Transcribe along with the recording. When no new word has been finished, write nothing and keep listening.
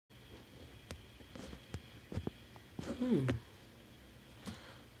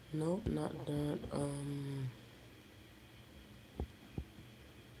Nope, not that.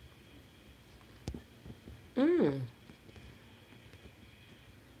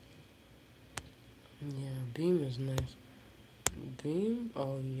 Yeah, Beam is nice. Beam?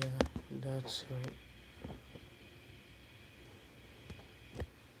 Oh yeah, that's right.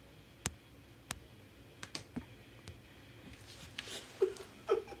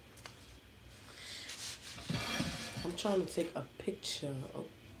 I'm trying to take a picture.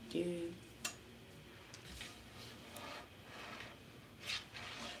 Okay.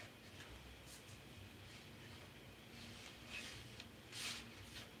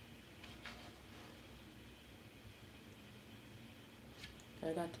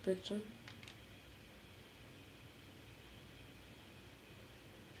 I got the picture.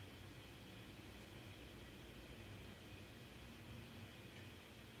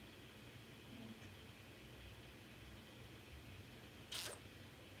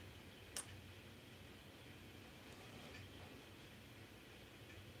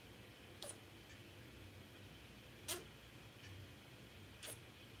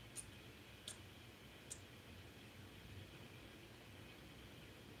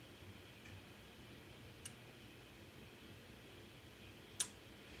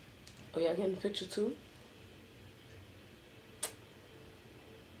 Oh, y'all getting the picture too?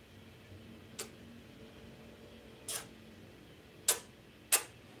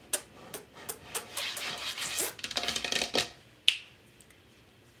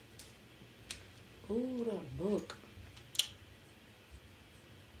 Ooh, that book.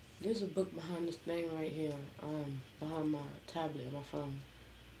 There's a book behind this thing right here. Behind my tablet and my phone.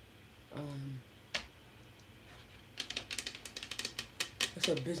 It's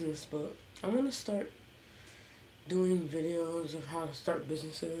a business book. I want to start doing videos of how to start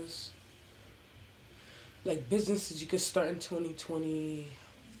businesses. Like businesses you could start in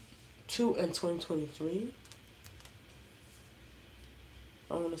 2022 and 2023.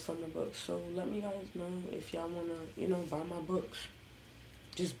 I want to sell my books. So let me guys know if y'all want to, buy my books.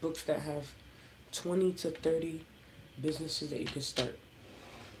 Just books that have 20 to 30 businesses that you can start.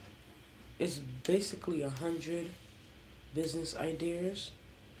 It's basically 100 business ideas,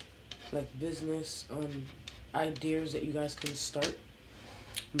 like business ideas that you guys can start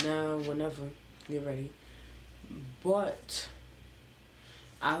now, whenever you're ready. But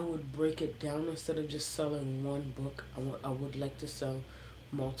I would break it down. Instead of just selling one book, I would like to sell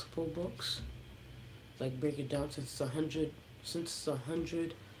multiple books. Like break it down since it's 100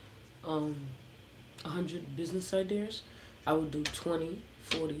 business ideas. I would do 20,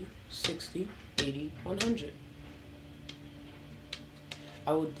 40, 60, 80, 100.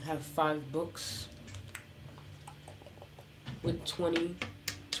 I would have 5 books with 20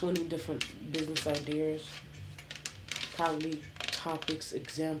 different business ideas, probably topics,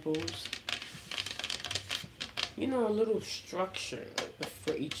 examples, a little structure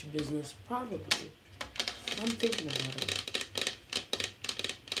for each business, probably. I'm thinking about it.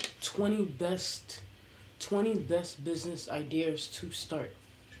 20 best business ideas to start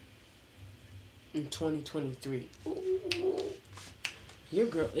in 2023. Ooh. Your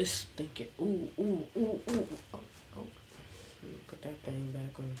girl is thinking, ooh. Oh, put that thing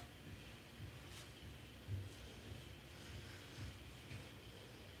back on.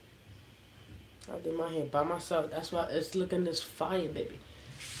 I did my hair by myself. That's why it's looking this fire, baby.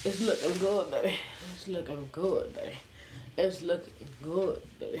 It's looking good, baby. It's looking good, baby. It's looking good,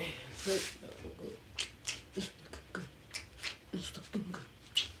 baby. It's looking good. It's looking good. It's looking good.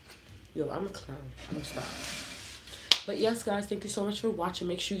 Yo, I'm a clown. I'm gonna stop. But yes, guys, thank you so much for watching.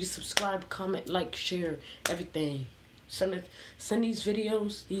 Make sure you subscribe, comment, like, share, everything. Send these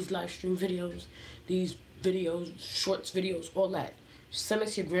videos, these live stream videos, these videos, shorts videos, all that. Send it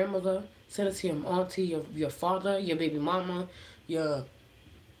to your grandmother. Send it to your auntie, your father, your baby mama, your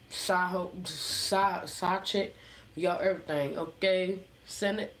side chick, y'all, everything, okay?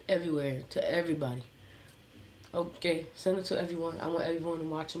 Send it everywhere, to everybody. Okay, send it to everyone. I want everyone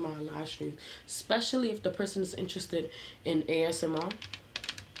watching my live stream, especially if the person is interested in ASMR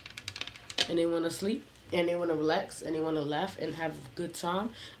and they want to sleep and they want to relax and they want to laugh and have a good time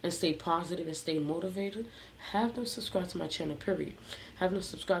and stay positive and stay motivated. Have them subscribe to my channel, period. Have them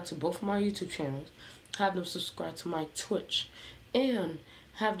subscribe to both of my YouTube channels. Have them subscribe to my Twitch. And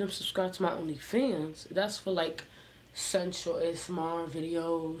have them subscribe to my OnlyFans. That's for like sensual ASMR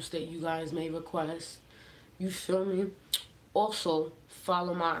videos that you guys may request. You feel me? Also,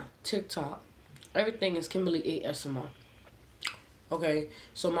 follow my TikTok. Everything is Kemberlyasmr. Okay,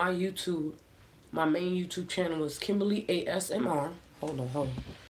 so my main YouTube channel is Kemberlyasmr. Hold on.